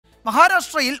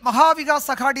മഹാരാഷ്ട്രയിൽ മഹാവികാസ്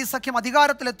അഘാടി സഖ്യം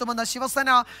അധികാരത്തിലെത്തുമെന്ന് ശിവസേന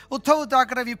ഉദ്ധവ്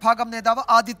താക്കറെ വിഭാഗം നേതാവ്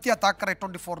ആദിത്യ താക്കറെ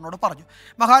 24നോട് പറഞ്ഞു.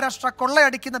 മഹാരാഷ്ട്ര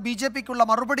കൊള്ളയടിക്കുന്ന ബിജെപിക്കുള്ള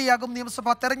മറുപടിയാകും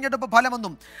നിയമസഭാ തെരഞ്ഞെടുപ്പ്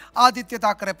ഫലമെന്നും ആദിത്യ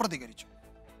താക്കറെ പ്രതികരിച്ചു.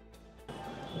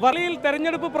 വലിയിൽ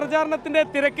തെരഞ്ഞെടുപ്പ് പ്രചാരണത്തിന്റെ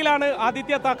തിരക്കിലാണ്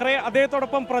ആദിത്യ താക്കറെ.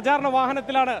 അദ്ദേഹത്തോടൊപ്പം പ്രചാരണ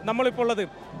വാഹനത്തിലാണ് നമ്മളിപ്പോൾ ഉള്ളത്.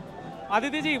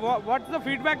 ആദിത്യജി, what's the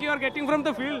feedback you are getting from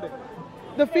the field?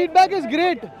 The feedback is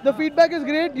great. The feedback is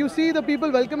great. You see the people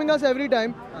welcoming us every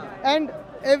time, and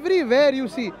everywhere you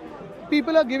see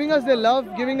people are giving us their love,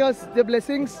 giving us their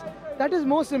blessings. That is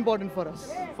most important for us.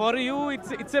 For you,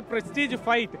 it's a prestige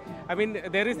fight. I mean,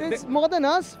 It's more than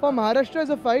us. For Maharashtra,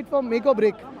 is a fight for make or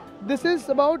break. This is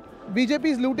about BJP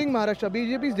is looting Maharashtra.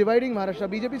 BJP is dividing Maharashtra.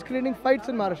 BJP is creating fights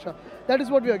in Maharashtra. That is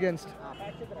what we are against.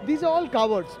 These are all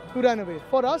cowards who ran away.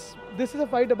 For us, this is a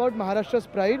fight about Maharashtra's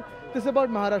pride. This is about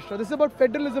Maharashtra. This is about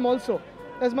federalism also.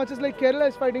 As much as like Kerala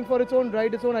is fighting for its own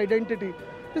right, its own identity.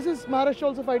 This is Maharashtra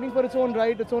also fighting for its own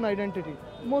right, its own identity.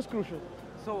 Most crucial.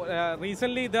 So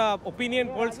recently the opinion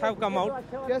polls have come out.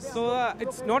 Yes. So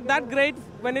it's not that great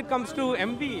when it comes to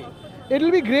MP. It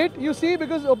will be great, you see,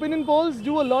 because opinion polls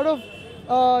do a lot of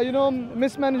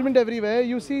mismanagement everywhere.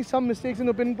 You see some mistakes in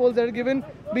opinion polls that are given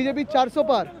BJP 400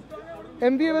 par.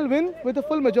 MVA will win with a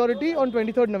full majority on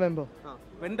 23rd November.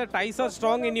 When the ties are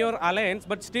strong in your alliance,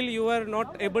 but still you are not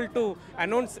able to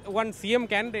announce one CM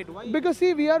candidate. Why? Because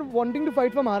see, we are wanting to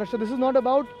fight for Maharashtra. This is not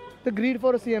about the greed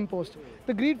for a CM post.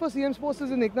 The greed for CM's post is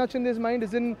in Eknath Shinde's mind,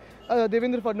 is in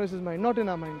Devendra Fadnavis's mind, not in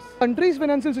our minds. Country's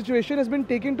financial situation has been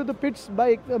taken to the pits by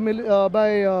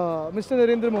Mr.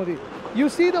 Narendra Modi. You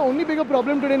see, the only bigger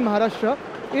problem today in Maharashtra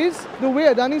is the way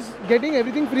Adani is getting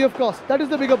everything free of cost. That is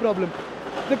the bigger problem.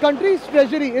 The country's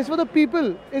treasury is for the people,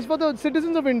 is for the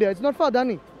citizens of India. It's not for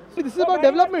Adani. See, this is about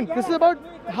development. This is about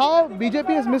how BJP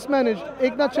has mismanaged,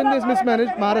 Eknath Shinde has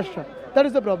mismanaged Maharashtra. That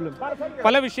is the problem.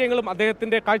 പല വിഷയങ്ങളും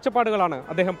അദ്ദേഹത്തിന്റെ കാഴ്ചപ്പാടുകളാണ്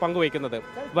അദ്ദേഹം പങ്കുവയ്ക്കുന്നത്.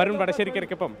 വരുൺ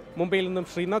വടശ്ശേരിക്കൊപ്പം മുംബൈയിൽ നിന്നും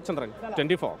ശ്രീനാഥ് ചന്ദ്രൻ,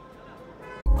 24.